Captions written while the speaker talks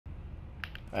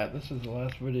This is the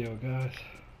last video, guys.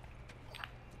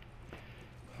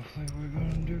 Hopefully we're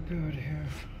gonna do good here.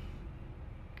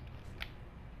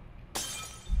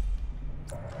 Let's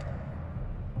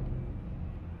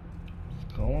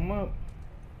call him up.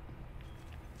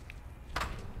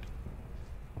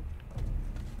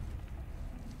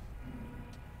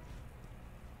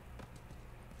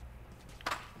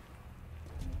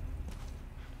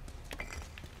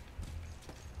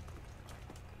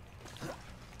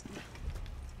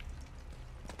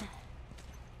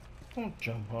 Don't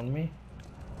jump on me.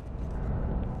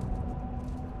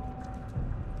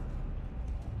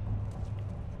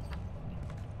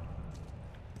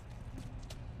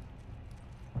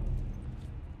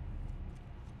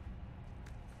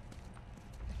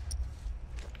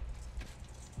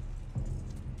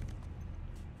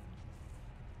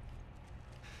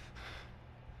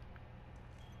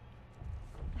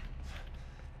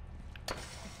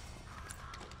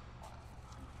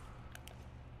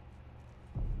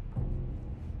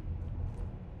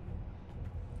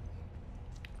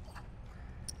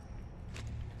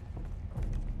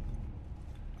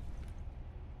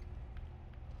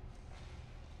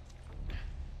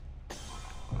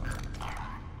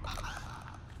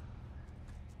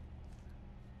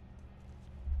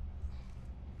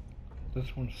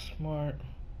 This one's smart.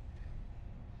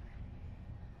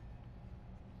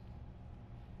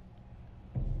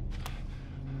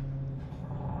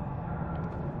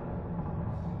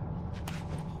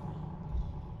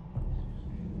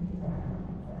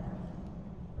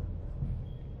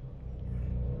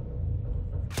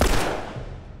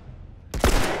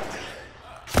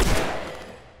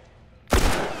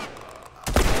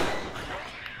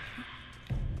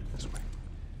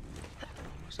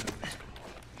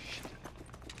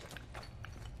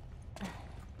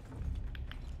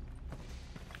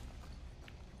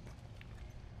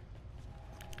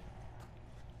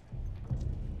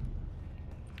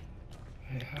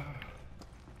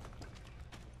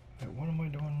 Wait, what am I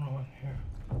doing wrong here?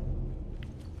 I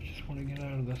just want to get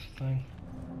out of this thing.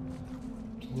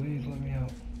 Please let me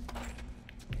out.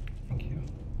 Thank you.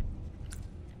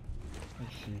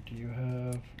 Let's see, do you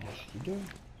have... Yes, you do.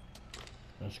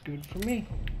 That's good for me.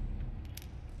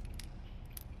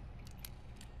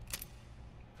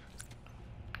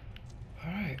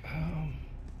 Alright,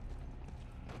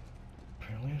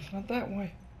 apparently it's not that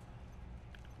way.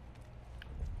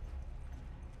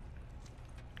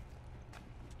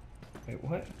 Wait,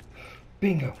 what?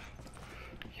 Bingo!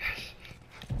 Yes!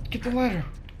 Get the ladder!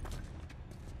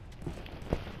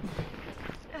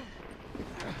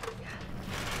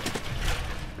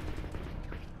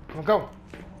 Come on, go!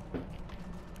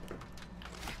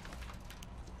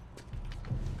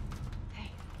 Hey.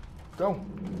 Go!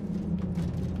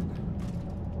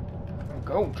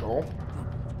 Go, Joel! Is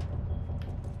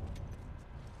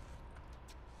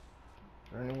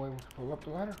there any way we can pull up the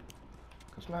ladder?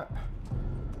 Cause not.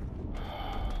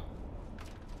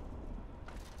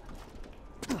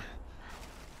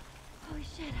 Holy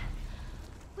shit.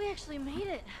 We actually made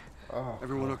it. Oh,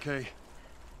 everyone okay?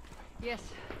 Yes.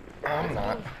 I'm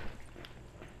not.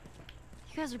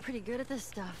 You guys are pretty good at this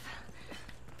stuff.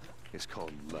 It's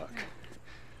called luck.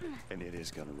 And it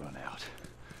is gonna run out.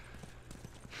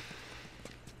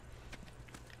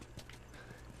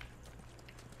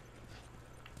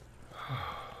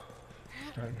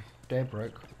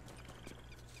 Daybreak.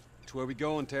 To where we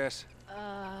going, Tess?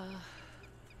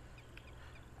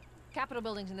 Capitol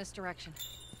building's in this direction.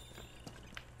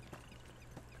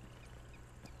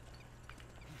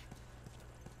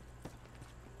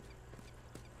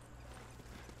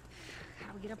 How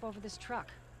do we get up over this truck?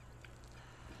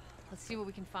 Let's see what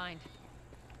we can find.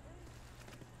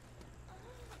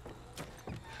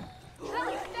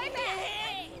 Stay back!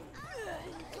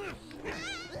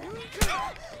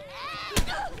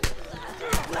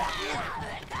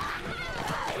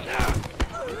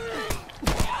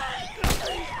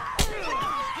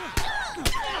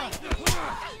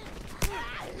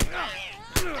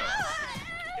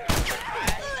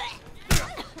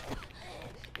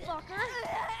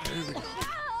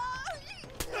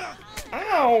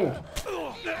 Ow!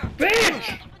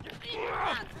 Bitch!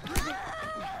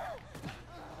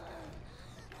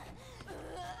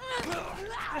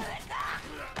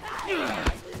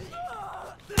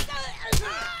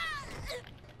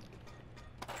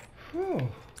 Whew.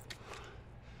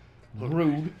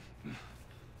 Rude.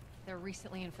 They're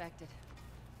recently infected.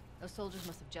 Those soldiers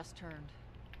must have just turned.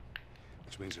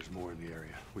 Which means there's more in the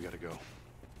area. We gotta go.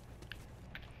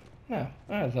 Now,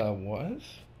 as I was.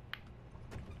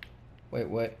 Wait,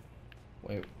 what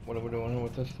are we doing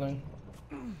with this thing?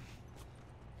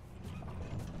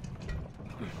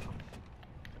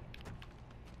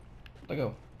 Let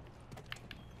go.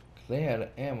 Cause they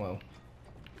had ammo.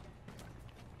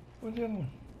 Where's the other one?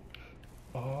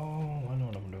 Oh, I know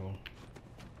what I'm doing.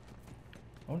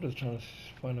 I'm just trying to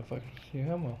find if I can see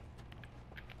ammo.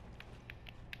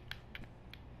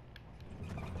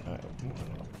 Alright,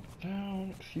 moving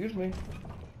down. Excuse me.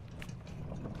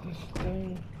 This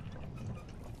thing.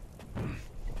 I'm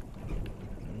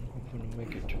hoping to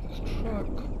make it to this truck.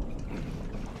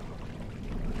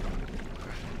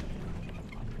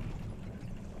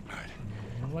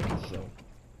 I like it so.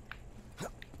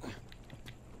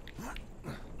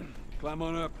 Climb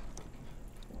on up.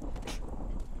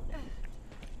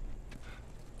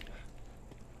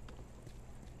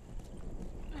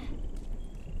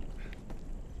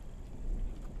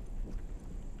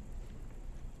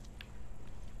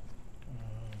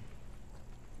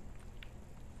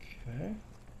 Okay.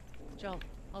 Joel,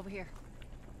 over here.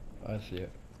 I see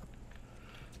it.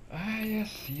 I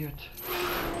see it.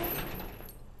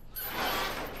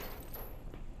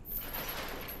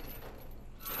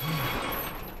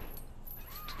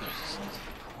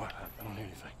 What? I don't hear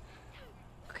anything.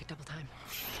 Okay, double time.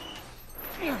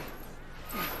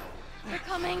 They're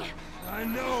coming. I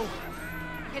know.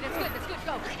 Okay, that's good,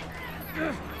 go.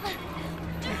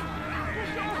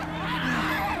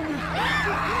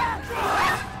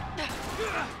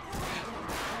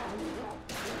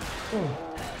 Oh.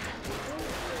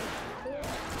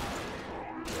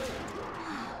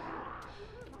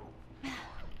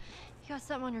 You got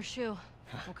something on your shoe.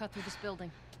 We'll cut through this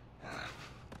building.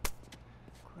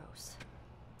 Gross.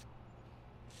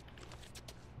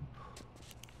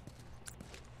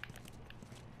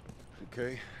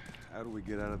 Okay, how do we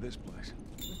get out of this place?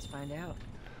 Let's find out.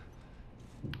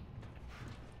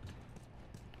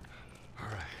 All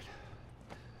right.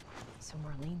 So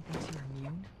Marlene thinks you're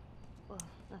immune? Well,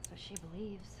 that's what she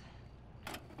believes.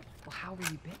 Well, how were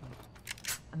you bitten?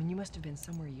 I mean, you must have been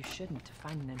somewhere you shouldn't to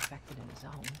find an infected in a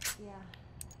zone. Yeah.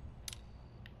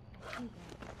 I think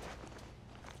that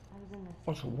I was in this,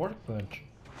 What's a workbench?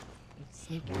 It's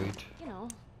sneaky. Sweet. you know,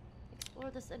 explore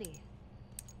the city.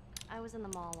 I was in the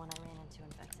mall when I ran into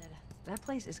infected. That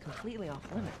place is completely off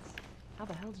limits. How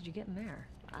the hell did you get in there?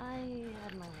 I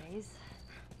had my ways.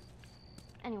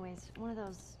 Anyways, one of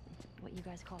those, what you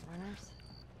guys call runners,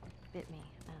 bit me,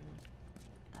 and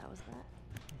that was that.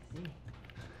 I see.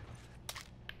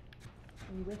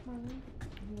 Were you with Marlene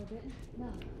when you were bitten?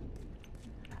 No.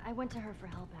 I went to her for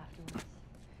help afterwards.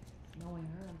 Knowing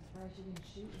her, I'm surprised she didn't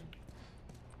shoot you.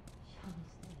 She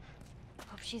almost did.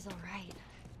 Hope she's alright.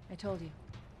 I told you.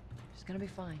 She's gonna be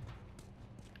fine.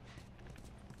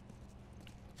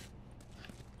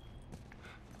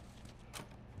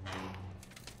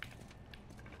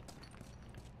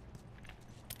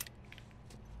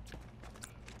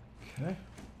 Okay.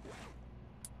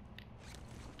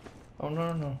 Oh,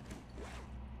 no.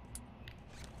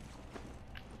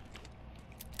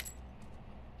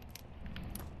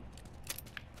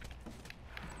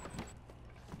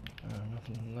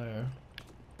 Nothing in there.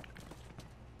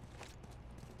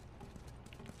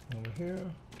 Over here.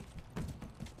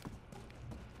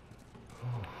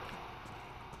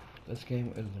 This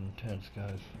game is intense,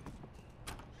 guys.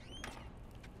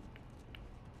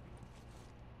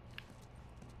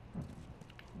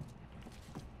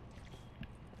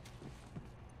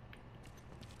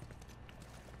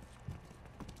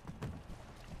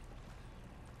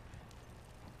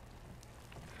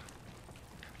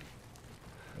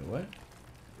 What?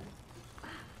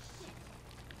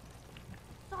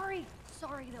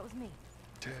 Sorry, that was me.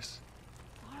 Tess?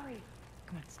 Sorry.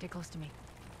 Come on, stay close to me.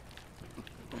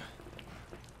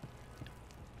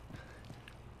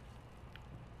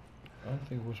 I don't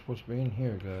think we're supposed to be in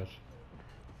here, guys.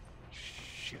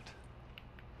 Shit.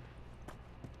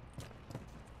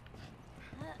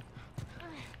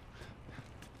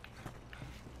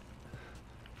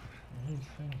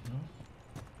 Anything? No?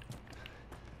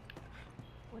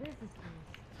 What is this place?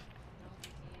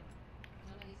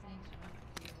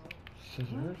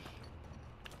 Scissors?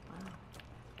 Wow.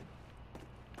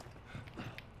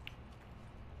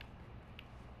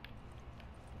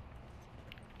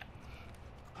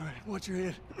 All right, watch your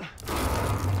head.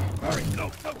 All right, go.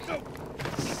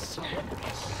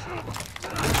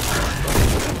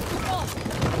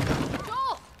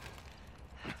 Joel!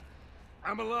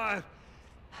 I'm alive.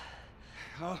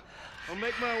 I'll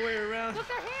make my way around. Look,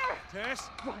 they're here! Tess?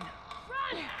 Run!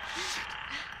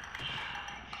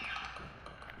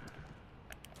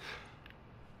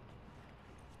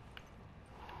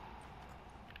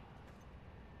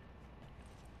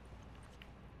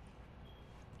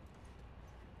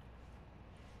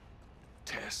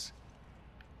 Tess?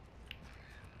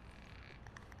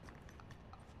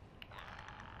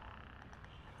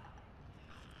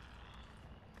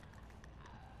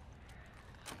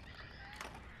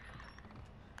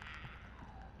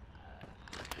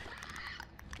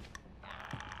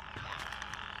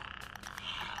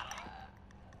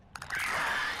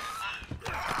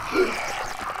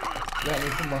 Got me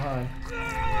from behind.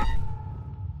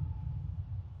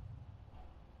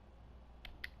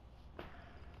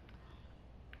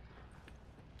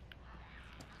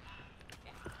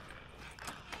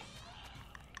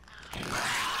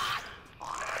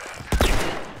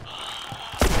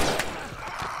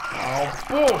 Oh,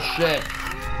 bullshit!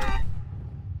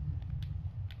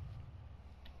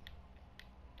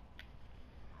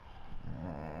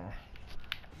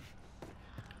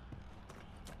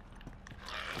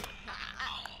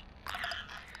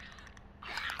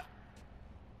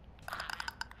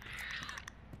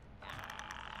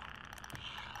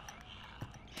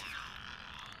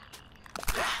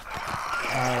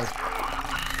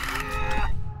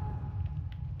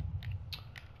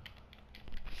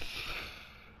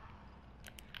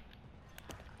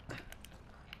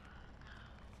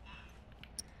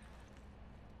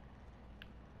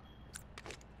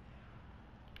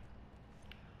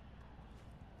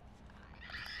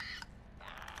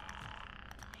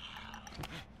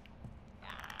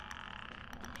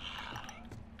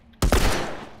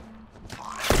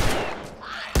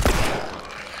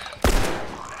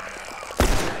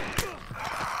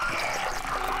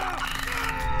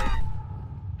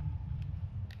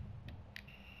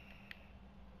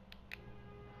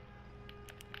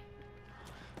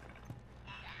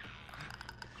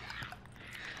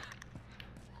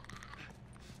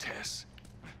 Tess.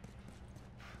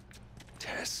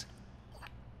 Tess.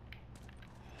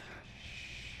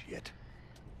 Shit.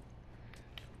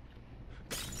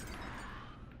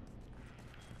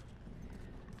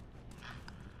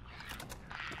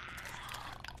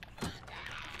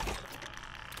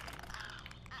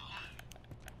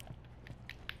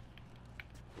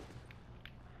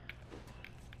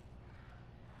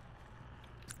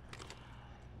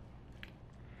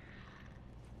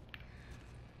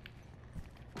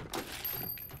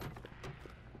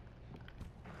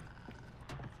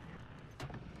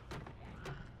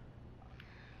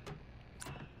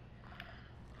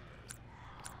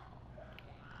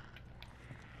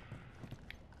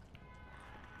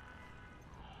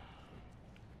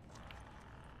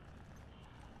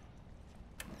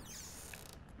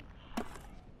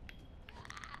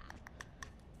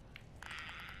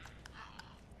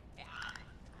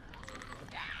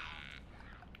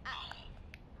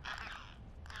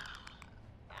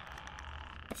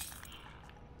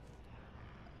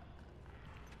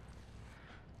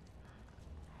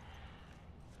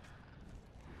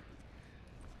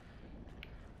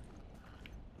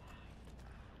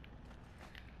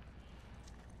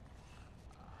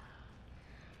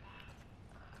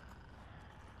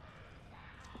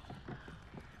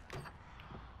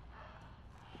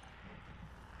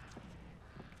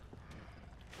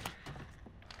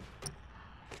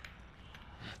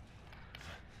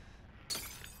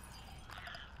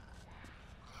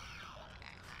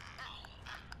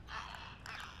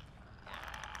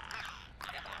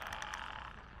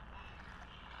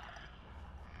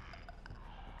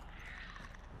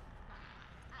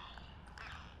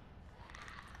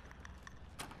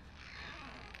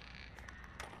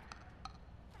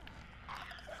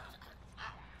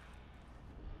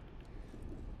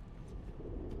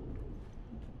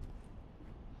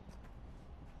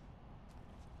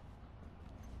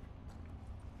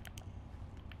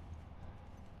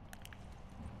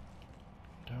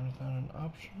 Down without an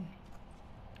option.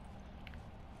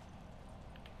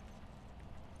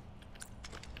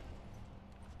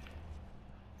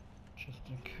 Just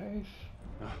in case.